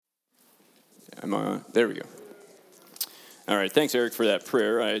Am I on? There we go. All right, thanks, Eric, for that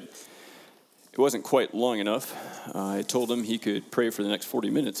prayer. It wasn't quite long enough. I told him he could pray for the next 40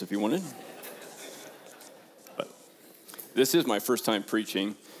 minutes if he wanted. But this is my first time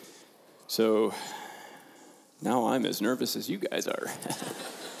preaching, so now I'm as nervous as you guys are.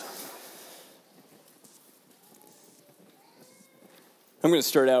 I'm going to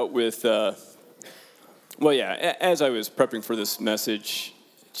start out with, as I was prepping for this message,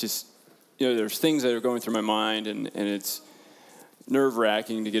 just, there's things that are going through my mind, and it's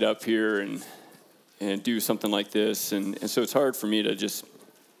nerve-wracking to get up here and do something like this, and so it's hard for me to just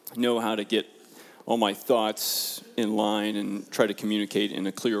know how to get all my thoughts in line and try to communicate in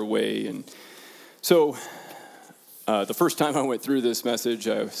a clear way. And so the first time I went through this message,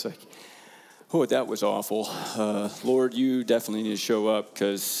 I was like, oh, that was awful. Lord, you definitely need to show up,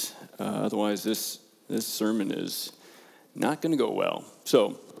 because otherwise this sermon is not going to go well.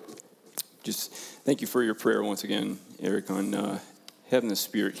 So just thank you for your prayer once again, Eric, on having the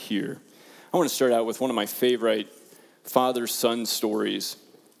Spirit here. I want to start out with one of my favorite father-son stories.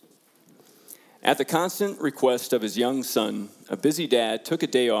 At the constant request of his young son, a busy dad took a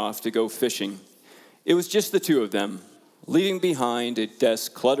day off to go fishing. It was just the two of them, leaving behind a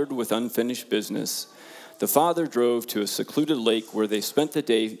desk cluttered with unfinished business. The father drove to a secluded lake where they spent the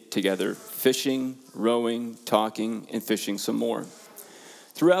day together, fishing, rowing, talking, and fishing some more.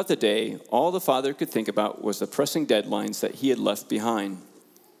 Throughout the day, all the father could think about was the pressing deadlines that he had left behind.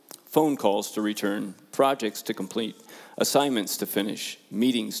 Phone calls to return, projects to complete, assignments to finish,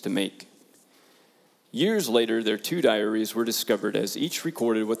 meetings to make. Years later, their two diaries were discovered as each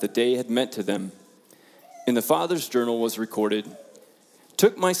recorded what the day had meant to them. In the father's journal was recorded,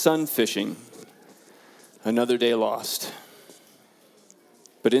 "Took my son fishing. Another day lost."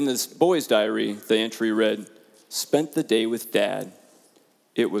 But in this boy's diary, the entry read, "Spent the day with Dad.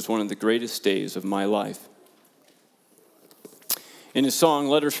 It was one of the greatest days of my life." In his song,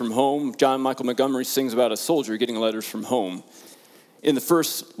 Letters from Home, John Michael Montgomery sings about a soldier getting letters from home. In the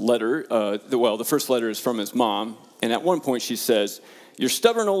first letter, the first letter is from his mom, and at one point she says, "Your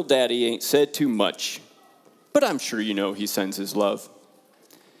stubborn old daddy ain't said too much, but I'm sure you know he sends his love."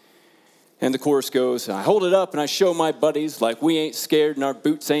 And the chorus goes, "I hold it up and I show my buddies like we ain't scared and our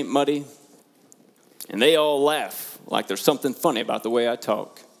boots ain't muddy. And they all laugh like there's something funny about the way I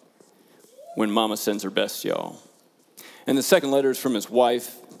talk when mama sends her best, y'all." And the second letter is from his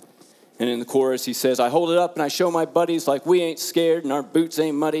wife. And in the chorus, he says, "I hold it up and I show my buddies like we ain't scared and our boots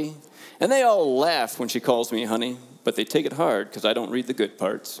ain't muddy. And they all laugh when she calls me honey, but they take it hard because I don't read the good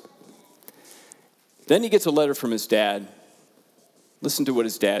parts." Then he gets a letter from his dad. Listen to what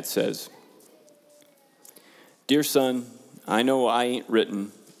his dad says. "Dear son, I know I ain't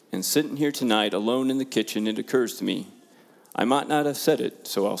written, and sitting here tonight alone in the kitchen, it occurs to me. I might not have said it,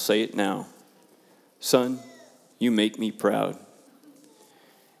 so I'll say it now. Son, you make me proud."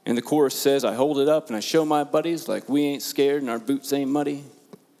 And the chorus says, "I hold it up and I show my buddies like we ain't scared and our boots ain't muddy."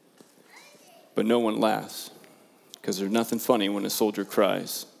 But no one laughs, because there's nothing funny when a soldier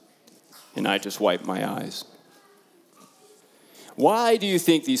cries. And I just wipe my eyes. Why do you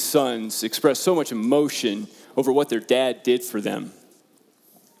think these sons express so much emotion over what their dad did for them?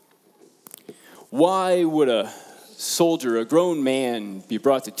 Why would a soldier, a grown man, be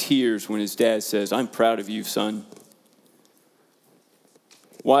brought to tears when his dad says, "I'm proud of you, son"?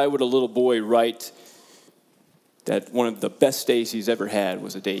 Why would a little boy write that one of the best days he's ever had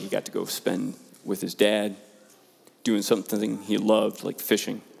was a day he got to go spend with his dad doing something he loved, like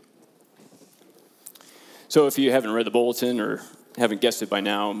fishing? So if you haven't read the bulletin or haven't guessed it by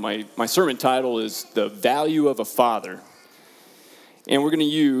now, my sermon title is "The Value of a Father." And we're going to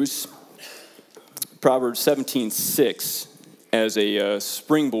use Proverbs 17:6 as a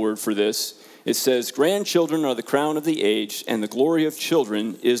springboard for this. It says, "Grandchildren are the crown of the aged, and the glory of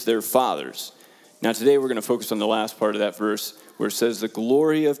children is their fathers." Now today we're going to focus on the last part of that verse where it says the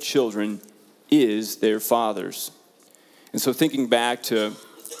glory of children is their fathers. And so thinking back to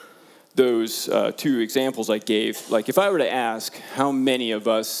those two examples I gave, like if I were to ask how many of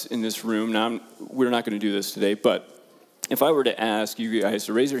us in this room, now we're not going to do this today, but if I were to ask you guys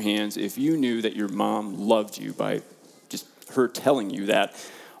to raise your hands if you knew that your mom loved you by just her telling you that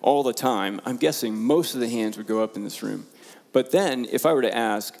all the time, I'm guessing most of the hands would go up in this room. But then if I were to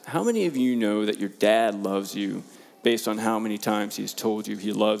ask, how many of you know that your dad loves you based on how many times he's told you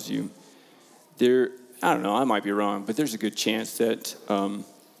he loves you? I don't know, I might be wrong, but there's a good chance that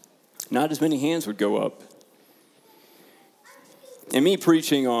not as many hands would go up. And me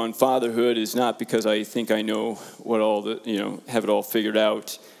preaching on fatherhood is not because I think I know have it all figured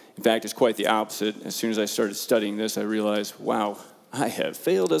out. In fact, it's quite the opposite. As soon as I started studying this, I realized, wow, I have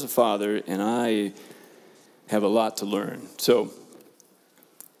failed as a father, and I have a lot to learn. So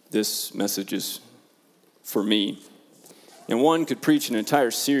this message is for me. And one could preach an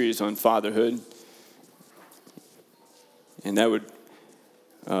entire series on fatherhood, and that would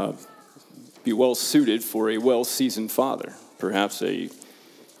be well suited for a well-seasoned father, perhaps a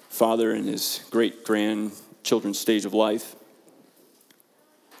father in his great-grandchildren's stage of life.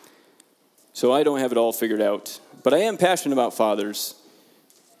 So I don't have it all figured out, but I am passionate about fathers,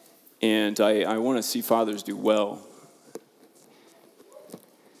 and I want to see fathers do well.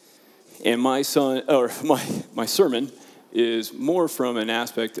 And my sermon is more from an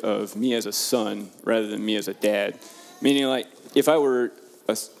aspect of me as a son rather than me as a dad. Meaning, like, if I were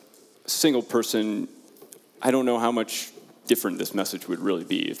a single person, I don't know how much different this message would really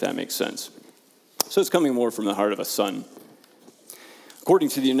be, if that makes sense. So it's coming more from the heart of a son. According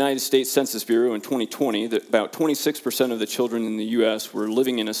to the United States Census Bureau in 2020, that about 26% of the children in the U.S. were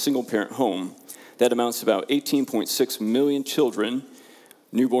living in a single-parent home. That amounts to about 18.6 million children,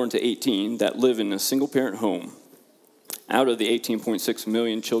 newborn to 18, that live in a single-parent home. Out of the 18.6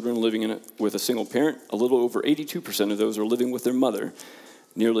 million children living with a single parent, a little over 82% of those are living with their mother.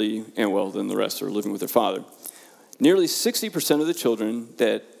 Then the rest are living with their father. Nearly 60% of the children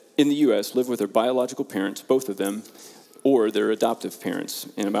that in the U.S. live with their biological parents, both of them, or their adoptive parents.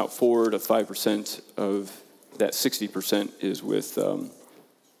 And about 4 to 5% of that 60% is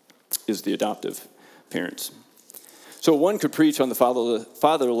the adoptive parents. So one could preach on the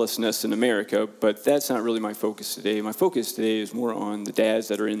fatherlessness in America, but that's not really my focus today. My focus today is more on the dads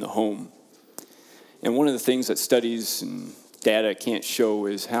that are in the home. And one of the things that studies and data can't show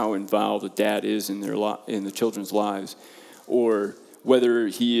is how involved a dad is in the children's lives, or whether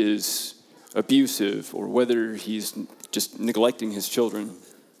he is abusive, or whether he's just neglecting his children.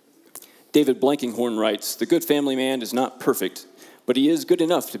 David Blankenhorn writes, "The good family man is not perfect, but he is good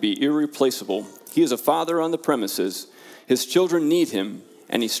enough to be irreplaceable. He is a father on the premises. His children need him,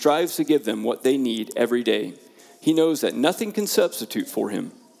 and he strives to give them what they need every day. He knows that nothing can substitute for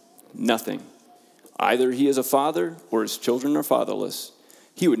him. Nothing. Either he is a father or his children are fatherless.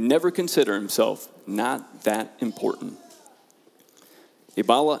 He would never consider himself not that important."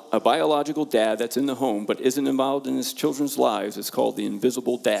 A biological dad that's in the home but isn't involved in his children's lives is called the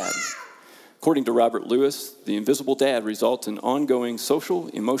invisible dad. According to Robert Lewis, the invisible dad results in ongoing social,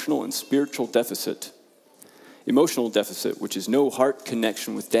 emotional, and spiritual deficit. Emotional deficit, which is no heart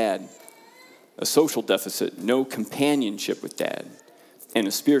connection with dad. A social deficit, no companionship with dad. And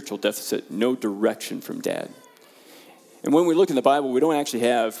a spiritual deficit, no direction from dad. And when we look in the Bible, we don't actually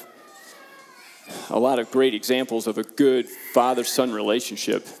have a lot of great examples of a good father-son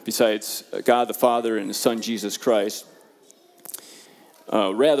relationship besides God the Father and the Son Jesus Christ.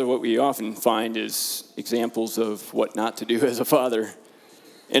 Rather, what we often find is examples of what not to do as a father.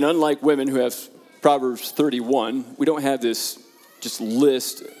 And unlike women who have Proverbs 31, we don't have this just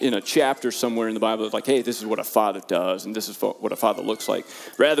list in a chapter somewhere in the Bible of like, hey, this is what a father does, and this is what a father looks like.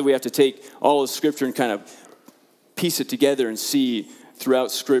 Rather, we have to take all of Scripture and kind of piece it together and see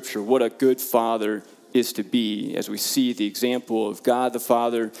throughout Scripture what a good father is to be, as we see the example of God the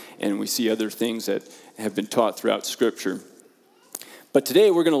Father, and we see other things that have been taught throughout Scripture. But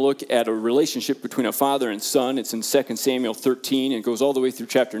today we're going to look at a relationship between a father and son. It's in 2 Samuel 13, and it goes all the way through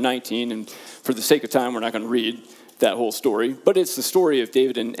chapter 19. And for the sake of time, we're not going to read that whole story. But it's the story of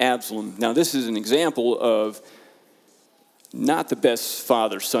David and Absalom. Now, this is an example of not the best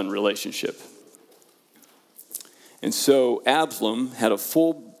father-son relationship. And so Absalom had a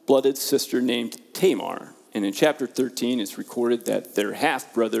full-blooded sister named Tamar. And in chapter 13, it's recorded that their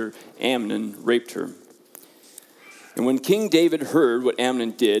half-brother Amnon raped her. And when King David heard what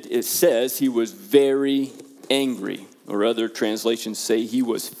Amnon did, it says he was very angry. Or other translations say he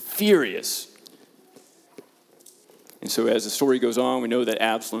was furious. And so as the story goes on, we know that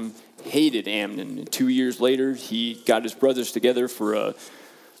Absalom hated Amnon. And 2 years later, he got his brothers together for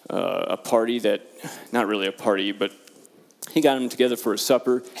a party that, not really a party, but he got them together for a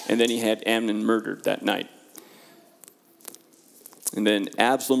supper, and then he had Amnon murdered that night. And then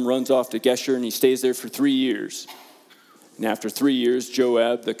Absalom runs off to Geshur, and he stays there for 3 years. And after 3 years,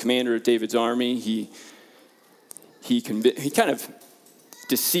 Joab, the commander of David's army, he kind of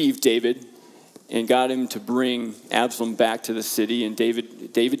deceived David and got him to bring Absalom back to the city. And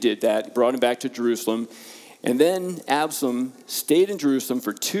David did that. He brought him back to Jerusalem. And then Absalom stayed in Jerusalem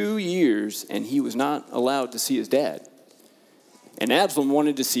for 2 years, and he was not allowed to see his dad. And Absalom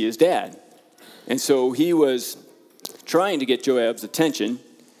wanted to see his dad. And so he was trying to get Joab's attention,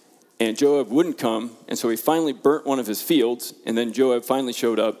 and Joab wouldn't come, and so he finally burnt one of his fields, and then Joab finally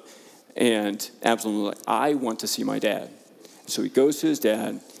showed up, and Absalom was like, I want to see my dad. So he goes to his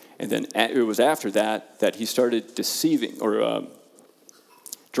dad, and then it was after that he started deceiving or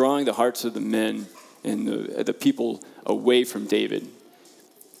drawing the hearts of the men and the people away from David.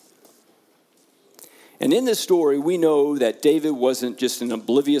 And in this story, we know that David wasn't just an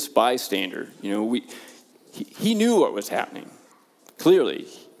oblivious bystander. He knew what was happening, clearly.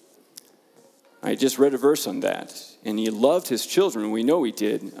 I just read a verse on that. And he loved his children. We know he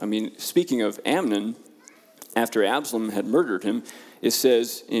did. I mean, speaking of Amnon, after Absalom had murdered him, it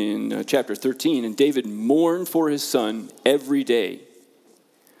says in chapter 13, and David mourned for his son every day.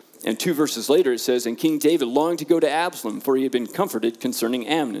 And 2 verses later, it says, and King David longed to go to Absalom, for he had been comforted concerning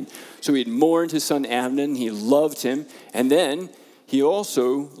Amnon. So he had mourned his son Amnon. He loved him. And then he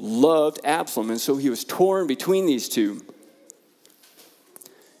also loved Absalom. And so he was torn between these two.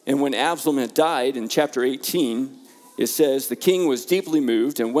 And when Absalom had died, in chapter 18, it says, the king was deeply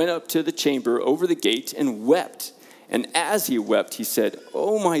moved and went up to the chamber over the gate and wept. And as he wept, he said,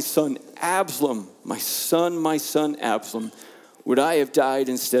 oh, my son Absalom, my son Absalom, would I have died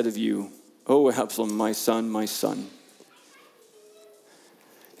instead of you? Oh, Absalom, my son, my son.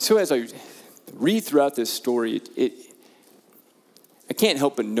 So as I read throughout this story, I can't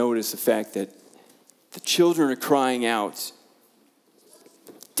help but notice the fact that the children are crying out,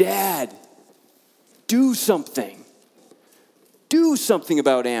 Dad, do something. Do something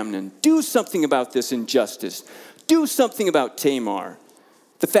about Amnon. Do something about this injustice. Do something about Tamar.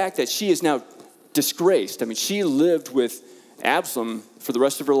 The fact that she is now disgraced. I mean, she lived with Absalom for the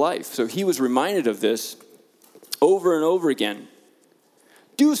rest of her life. So he was reminded of this over and over again.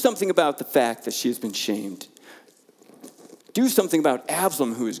 Do something about the fact that she has been shamed. Do something about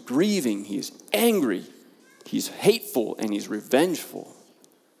Absalom, who is grieving. He is angry. He's hateful and he's revengeful.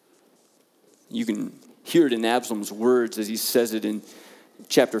 You can hear it in Absalom's words as he says it in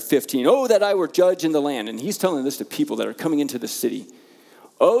chapter 15. Oh, that I were judge in the land. And he's telling this to people that are coming into the city.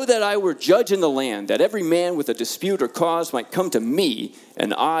 Oh, that I were judge in the land, that every man with a dispute or cause might come to me,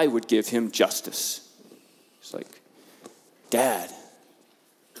 and I would give him justice. It's like, Dad,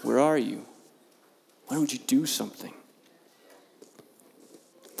 where are you? Why don't you do something?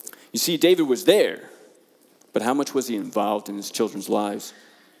 You see, David was there, but how much was he involved in his children's lives?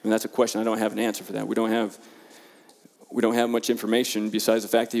 And that's a question. I don't have an answer for that. We don't have much information besides the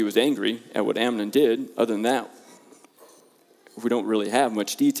fact that he was angry at what Amnon did. Other than that, we don't really have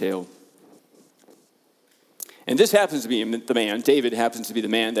much detail. And this happens to be the man, David happens to be the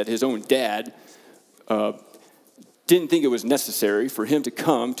man that his own dad didn't think it was necessary for him to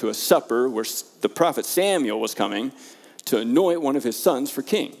come to a supper where the prophet Samuel was coming to anoint one of his sons for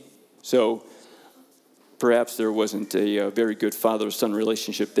king. So perhaps there wasn't a very good father-son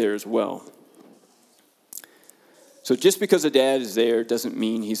relationship there as well. So just because a dad is there doesn't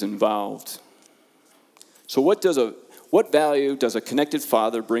mean he's involved. So what value does a connected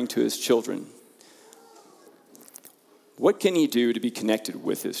father bring to his children? What can he do to be connected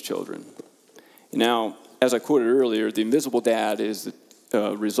with his children? Now, as I quoted earlier, the invisible dad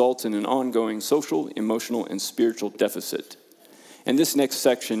results in an ongoing social, emotional, and spiritual deficit. And this next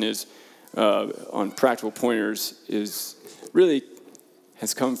section is on practical pointers has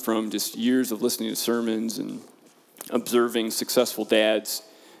come from just years of listening to sermons and observing successful dads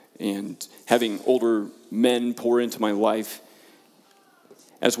and having older men pour into my life,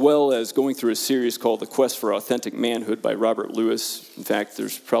 as well as going through a series called The Quest for Authentic Manhood by Robert Lewis. In fact,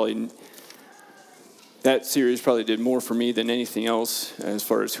 that series probably did more for me than anything else as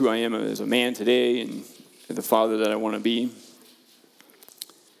far as who I am as a man today and the father that I want to be.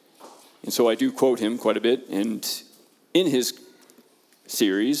 And so I do quote him quite a bit. And in his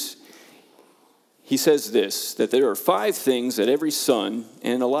series, he says this, that there are 5 things that every son,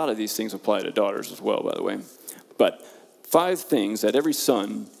 and a lot of these things apply to daughters as well, by the way, but 5 things that every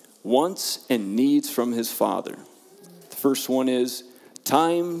son wants and needs from his father. The first one is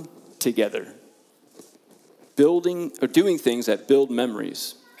time together. Doing things that build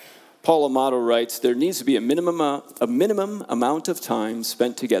memories. Paul Amato writes, there needs to be a minimum amount of time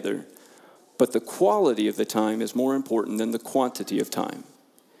spent together, but the quality of the time is more important than the quantity of time.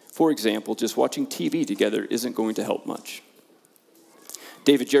 For example, just watching TV together isn't going to help much.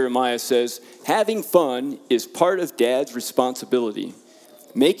 David Jeremiah says, having fun is part of dad's responsibility,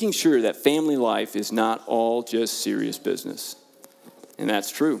 making sure that family life is not all just serious business. And that's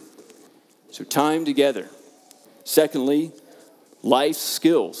true. So time together. Secondly, life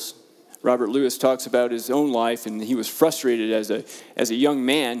skills. Robert Lewis talks about his own life, and he was frustrated as a young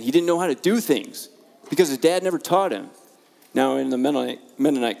man. He didn't know how to do things because his dad never taught him. Now, in the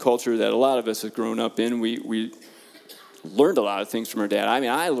Mennonite culture that a lot of us have grown up in, we learned a lot of things from our dad. I mean,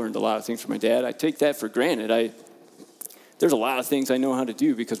 I learned a lot of things from my dad. I take that for granted. There's a lot of things I know how to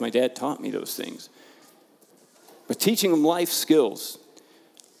do because my dad taught me those things. But teaching them life skills.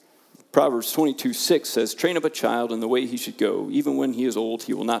 Proverbs 22:6 says, train up a child in the way he should go. Even when he is old,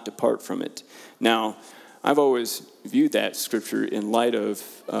 he will not depart from it. Now, I've always viewed that scripture in light of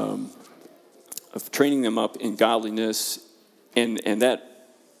training them up in godliness, and that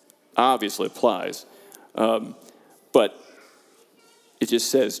obviously applies. But it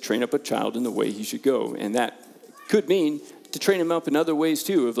just says, train up a child in the way he should go. And that could mean to train him up in other ways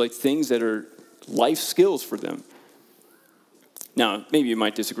too, of like things that are life skills for them. Now, maybe you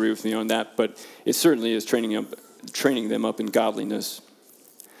might disagree with me on that, but it certainly is training them up in godliness.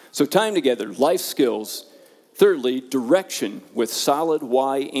 So time together, life skills. Thirdly, direction with solid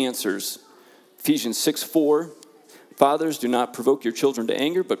why answers. Ephesians 6:4, fathers, do not provoke your children to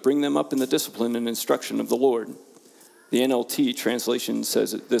anger, but bring them up in the discipline and instruction of the Lord. The NLT translation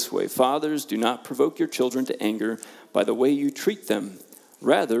says it this way, fathers, do not provoke your children to anger by the way you treat them.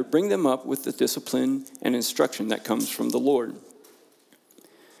 Rather, bring them up with the discipline and instruction that comes from the Lord.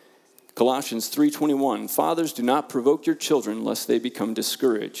 Colossians 3:21, fathers, do not provoke your children lest they become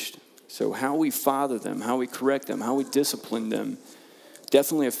discouraged. So how we father them, how we correct them, how we discipline them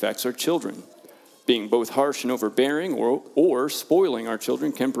definitely affects our children. Being both harsh and overbearing or spoiling our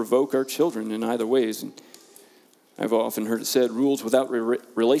children can provoke our children in either ways. And I've often heard it said, rules without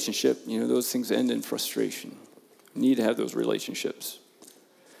relationship, those things end in frustration. We need to have those relationships.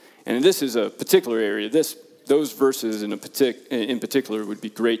 And this is a particular area. Those verses in particular would be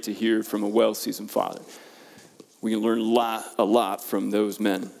great to hear from a well-seasoned father. We can learn a lot from those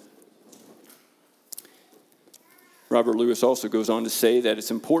men. Robert Lewis also goes on to say that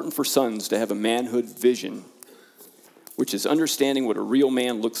it's important for sons to have a manhood vision, which is understanding what a real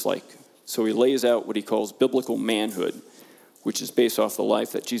man looks like. So he lays out what he calls biblical manhood, which is based off the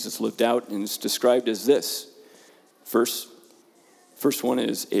life that Jesus lived out, and it's described as this. First one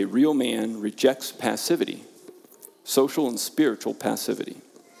is a real man rejects passivity, social and spiritual passivity.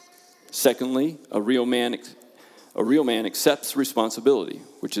 Secondly, a real man accepts responsibility,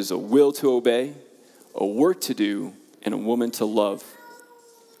 which is a will to obey, a work to do, and a woman to love.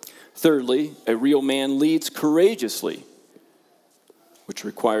 Thirdly, a real man leads courageously, which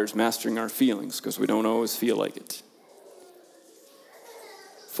requires mastering our feelings because we don't always feel like it.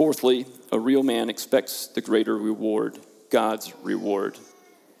 Fourthly, a real man expects the greater reward, God's reward.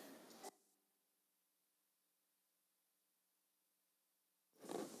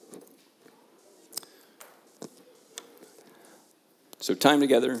 So time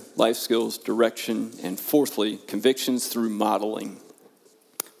together, life skills, direction, and fourthly, convictions through modeling.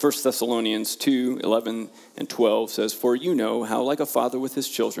 1 Thessalonians 2:11 and 12 says, for you know how, like a father with his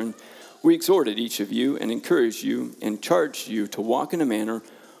children, we exhorted each of you and encouraged you and charged you to walk in a manner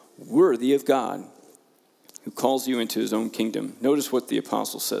worthy of God, who calls you into his own kingdom. Notice what the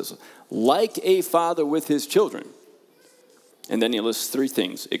apostle says, like a father with his children. And then he lists three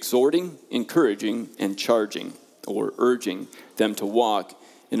things, exhorting, encouraging, and charging, or urging them to walk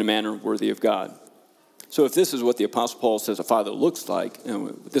in a manner worthy of God. So if this is what the Apostle Paul says a father looks like,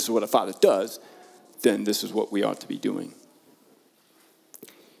 this is what a father does, then this is what we ought to be doing.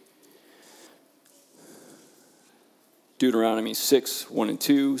 Deuteronomy 6:1 and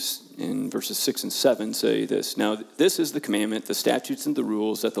 2, in verses 6 and 7 say this, now this is the commandment, the statutes and the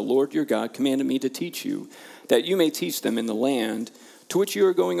rules that the Lord your God commanded me to teach you, that you may teach them in the land to which you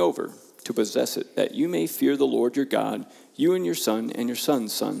are going over, to possess it, that you may fear the Lord your God, you and your son and your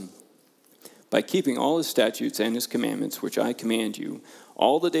son's son, by keeping all his statutes and his commandments, which I command you,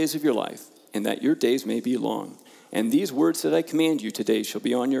 all the days of your life, and that your days may be long. And these words that I command you today shall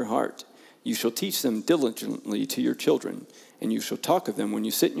be on your heart. You shall teach them diligently to your children, and you shall talk of them when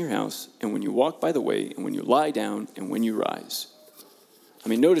you sit in your house, and when you walk by the way, and when you lie down, and when you rise.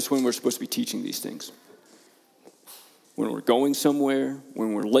 Notice when we're supposed to be teaching these things. When we're going somewhere,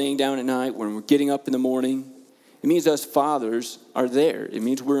 when we're laying down at night, when we're getting up in the morning. It means us fathers are there. It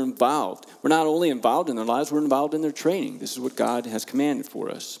means we're involved. We're not only involved in their lives, we're involved in their training. This is what God has commanded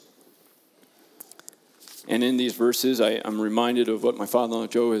for us. And in these verses, I'm reminded of what my father-in-law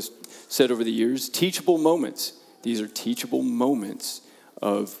Joe has said over the years, teachable moments. These are teachable moments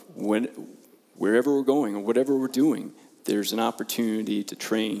of wherever we're going or whatever we're doing, there's an opportunity to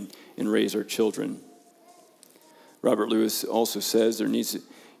train and raise our children. Robert Lewis also says you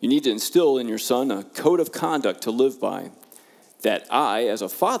need to instill in your son a code of conduct to live by that I, as a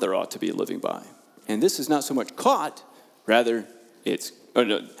father, ought to be living by. And this is not so much caught, rather it's,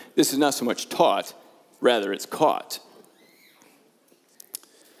 this is not so much taught, rather it's caught.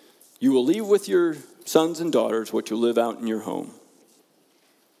 You will leave with your sons and daughters what you live out in your home.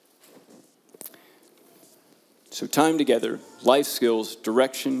 So time together, life skills,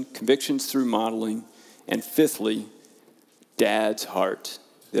 direction, convictions through modeling, and fifthly, dad's heart.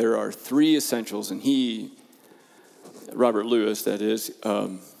 There are three essentials, and Robert Lewis, that is,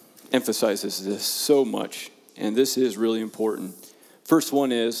 emphasizes this so much, and this is really important. First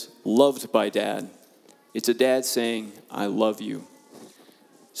one is loved by dad. It's a dad saying, I love you.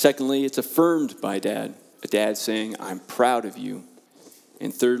 Secondly, it's affirmed by dad, a dad saying, I'm proud of you.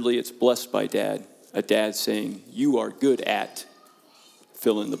 And thirdly, it's blessed by dad, a dad saying, you are good at,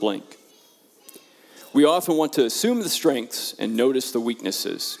 fill in the blank. We often want to assume the strengths and notice the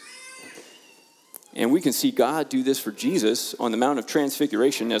weaknesses. And we can see God do this for Jesus on the Mount of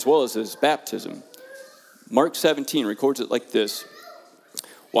Transfiguration as well as his baptism. Mark 17 records it like this.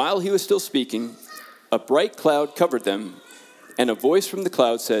 While he was still speaking, a bright cloud covered them, and a voice from the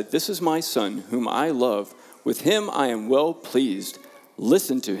cloud said, this is my son, whom I love. With him I am well pleased.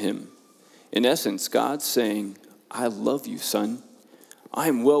 Listen to him. In essence, God's saying, I love you, son. I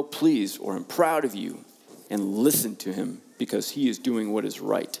am well pleased, or I'm proud of you. And listen to him, because he is doing what is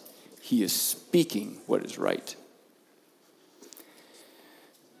right. He is speaking what is right.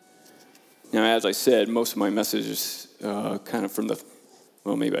 Now, as I said, most of my message is kind of from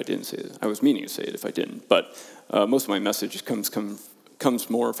well, maybe I didn't say it. I was meaning to say it if I didn't. But most of my message comes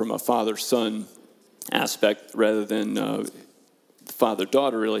more from a father-son aspect rather than the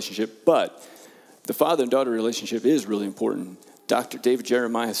father-daughter relationship. But the father and daughter relationship is really important. Dr. David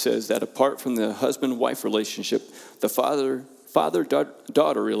Jeremiah says that apart from the husband-wife relationship, the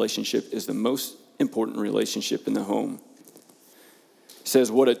father-daughter relationship is the most important relationship in the home. He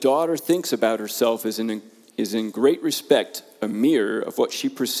says, what a daughter thinks about herself is in great respect a mirror of what she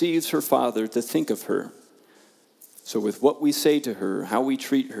perceives her father to think of her. So with what we say to her, how we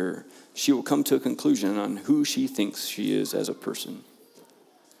treat her, she will come to a conclusion on who she thinks she is as a person.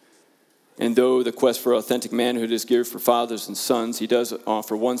 And though the quest for authentic manhood is geared for fathers and sons, he does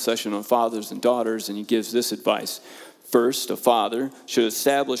offer one session on fathers and daughters, and he gives this advice. First, a father should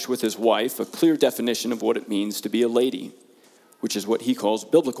establish with his wife a clear definition of what it means to be a lady, which is what he calls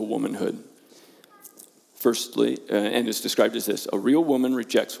biblical womanhood. Firstly, and is described as this, a real woman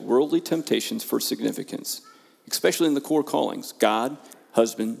rejects worldly temptations for significance, especially in the core callings, God,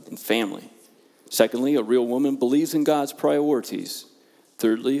 husband, and family. Secondly, a real woman believes in God's priorities.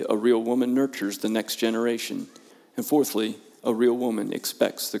 Thirdly, a real woman nurtures the next generation. And fourthly, a real woman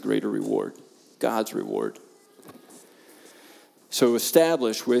expects the greater reward, God's reward. So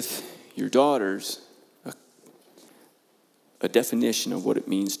establish with your daughters a definition of what it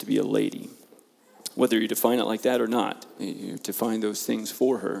means to be a lady. Whether you define it like that or not, you define those things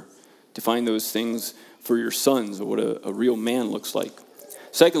for her. Define those things for your sons, or what a real man looks like.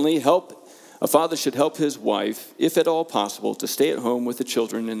 Secondly, a father should help his wife, if at all possible, to stay at home with the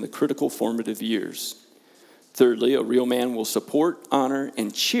children in the critical formative years. Thirdly, a real man will support, honor,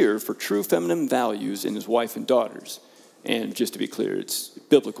 and cheer for true feminine values in his wife and daughters. And just to be clear, it's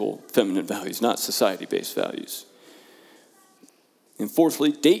biblical feminine values, not society-based values. And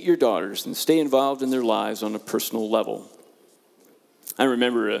fourthly, date your daughters and stay involved in their lives on a personal level. I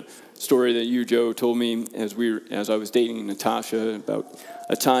remember a story that you, Joe, told me as I was dating Natasha about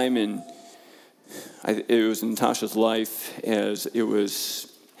a time it was in Natasha's life as it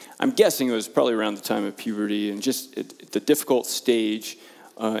was, I'm guessing it was probably around the time of puberty and just the difficult stage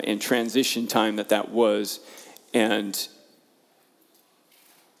and transition time that was. And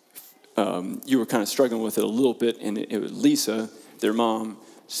you were kind of struggling with it a little bit, and it was Lisa, their mom,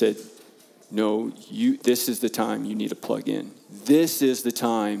 said, no, this is the time you need to plug in. This is the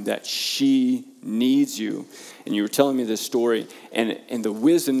time that she needs you. And you were telling me this story, and the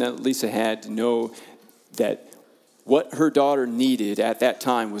wisdom that Lisa had to know that what her daughter needed at that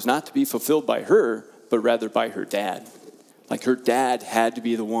time was not to be fulfilled by her, but rather by her dad. Like her dad had to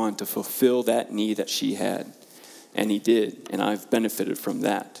be the one to fulfill that need that she had. And he did, and I've benefited from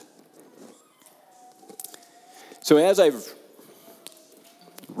that. So as I've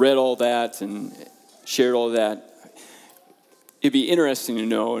read all that and shared all that, it'd be interesting to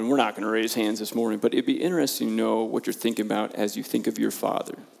know, and we're not going to raise hands this morning, but it'd be interesting to know what you're thinking about as you think of your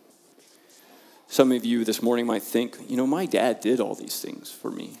father. Some of you this morning might think, my dad did all these things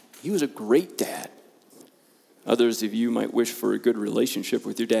for me. He was a great dad. Others of you might wish for a good relationship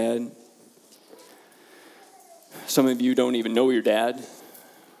with your dad. Some of you don't even know your dad.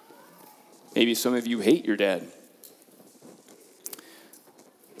 Maybe some of you hate your dad.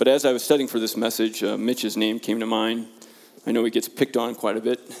 But as I was studying for this message, Mitch's name came to mind. I know he gets picked on quite a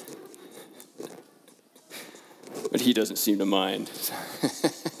bit, but he doesn't seem to mind.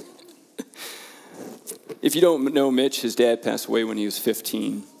 If you don't know Mitch, his dad passed away when he was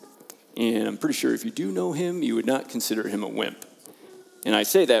 15. And I'm pretty sure if you do know him, you would not consider him a wimp. And I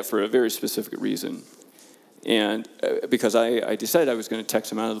say that for a very specific reason. And because I decided I was going to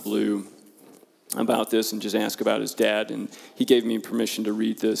text him out of the blue about this and just ask about his dad. And he gave me permission to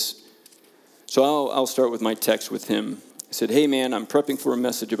read this. So I'll start with my text with him. I said, "Hey, man, I'm prepping for a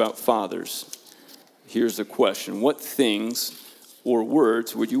message about fathers. Here's the question. What things or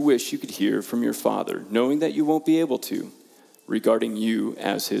words would you wish you could hear from your father, knowing that you won't be able to, regarding you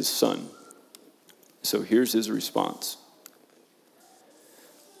as his son?" So here's his response.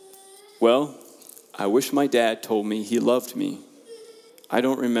 "Well, I wish my dad told me he loved me. I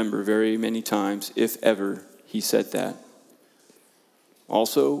don't remember very many times, if ever, he said that.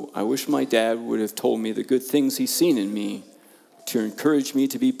 Also, I wish my dad would have told me the good things he's seen in me to encourage me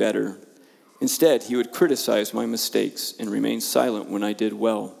to be better. Instead, he would criticize my mistakes and remain silent when I did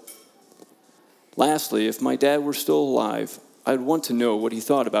well. Lastly, if my dad were still alive, I'd want to know what he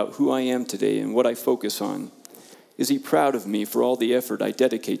thought about who I am today and what I focus on. Is he proud of me for all the effort I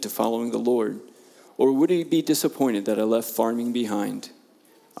dedicate to following the Lord? Or would he be disappointed that I left farming behind?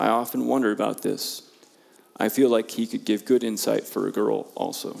 I often wonder about this. I feel like he could give good insight for a girl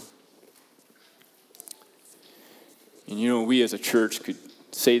also." And we as a church could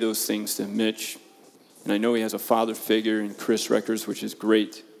say those things to Mitch. And I know he has a father figure in Chris Records, which is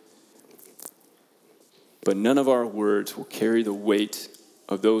great. But none of our words will carry the weight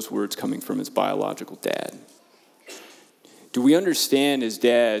of those words coming from his biological dad. Do we understand as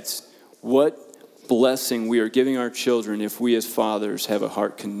dads what blessing we are giving our children if we as fathers have a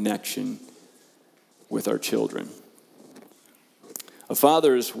heart connection with our children? A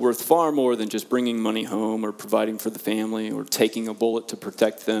father is worth far more than just bringing money home or providing for the family or taking a bullet to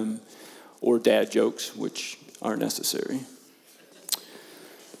protect them or dad jokes, which are necessary.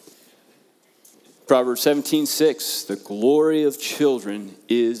 Proverbs 17:6, "The glory of children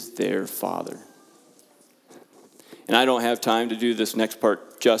is their father." And I don't have time to do this next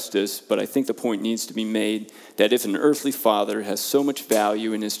part justice, but I think the point needs to be made that if an earthly father has so much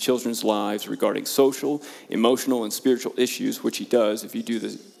value in his children's lives regarding social, emotional, and spiritual issues, which he does, if you do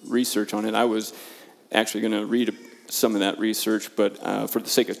the research on it, I was actually going to read some of that research, but for the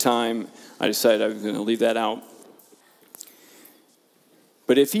sake of time, I decided I was going to leave that out.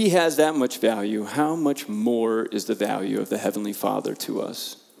 But if he has that much value, how much more is the value of the Heavenly Father to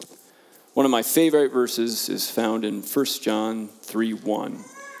us? One of my favorite verses is found in 1 John 3:1.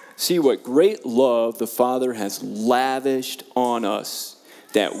 "See what great love the Father has lavished on us,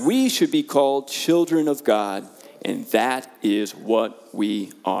 that we should be called children of God, and that is what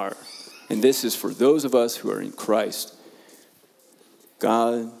we are." And this is for those of us who are in Christ.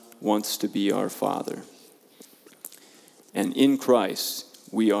 God wants to be our Father. And in Christ,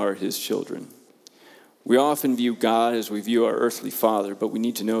 we are his children. We often view God as we view our earthly father, but we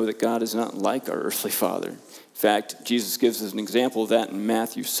need to know that God is not like our earthly father. In fact, Jesus gives us an example of that in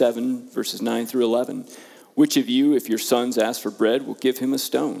Matthew 7, verses 9 through 11. "Which of you, if your sons ask for bread, will give him a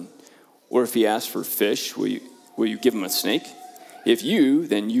stone? Or if he asks for fish, will you give him a snake? If you,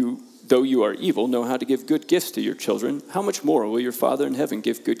 though you are evil, know how to give good gifts to your children, how much more will your Father in heaven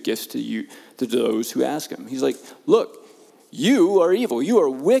give good gifts to those who ask him?" He's like, look, you are evil, you are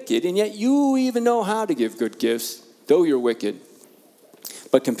wicked, and yet you even know how to give good gifts, though you're wicked.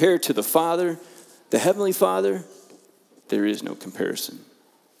 But compared to the Father, the Heavenly Father, there is no comparison.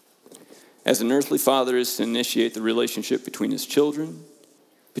 As an earthly father is to initiate the relationship between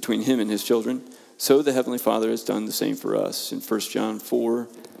him and his children, so the Heavenly Father has done the same for us. In 1 John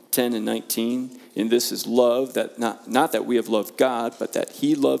 4:10 and 19, "And this is love, that not that we have loved God, but that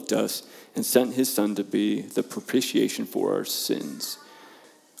he loved us and sent his Son to be the propitiation for our sins.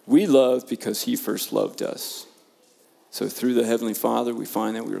 We love because he first loved us." So through the Heavenly Father, we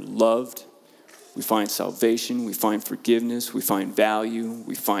find that we are loved. We find salvation. We find forgiveness. We find value.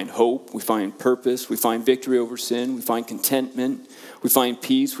 We find hope. We find purpose. We find victory over sin. We find contentment. We find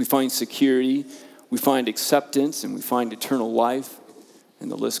peace. We find security. We find acceptance. And we find eternal life.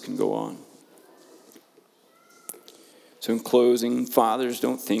 And the list can go on. So in closing, fathers,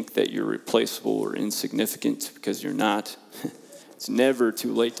 don't think that you're replaceable or insignificant, because you're not. It's never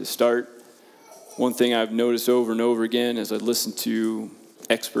too late to start. One thing I've noticed over and over again as I listen to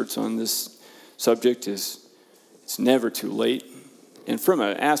experts on this subject is it's never too late. And from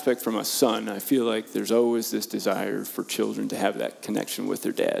an aspect from a son, I feel like there's always this desire for children to have that connection with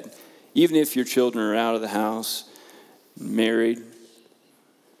their dad. Even if your children are out of the house, married,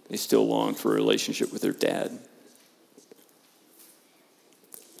 they still long for a relationship with their dad.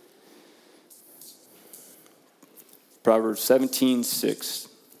 Proverbs 17:6,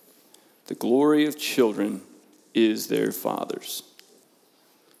 "The glory of children is their fathers."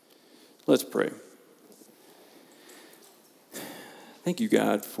 Let's pray. Thank you,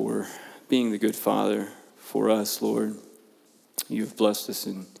 God, for being the good Father for us, Lord. You have blessed us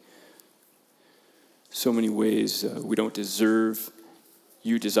in so many ways. We don't deserve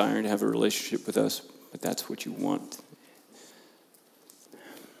you desiring to have a relationship with us, but that's what you want.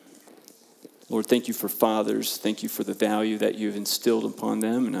 Lord, thank you for fathers. Thank you for the value that you've instilled upon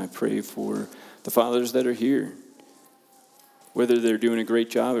them, and I pray for the fathers that are here. Whether they're doing a great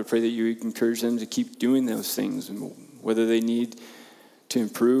job, I pray that you encourage them to keep doing those things, and whether they need to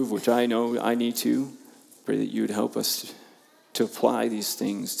improve, which I know I need to, pray that you would help us to apply these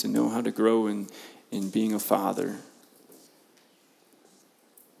things, to know how to grow in being a father.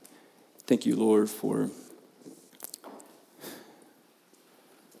 Thank you, Lord, for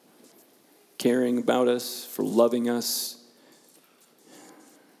caring about us, for loving us.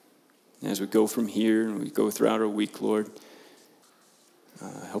 As we go from here and we go throughout our week, Lord,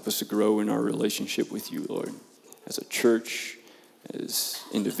 help us to grow in our relationship with you, Lord, as a church, as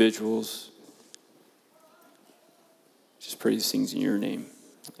individuals. Just pray these things in your name.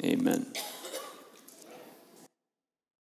 Amen.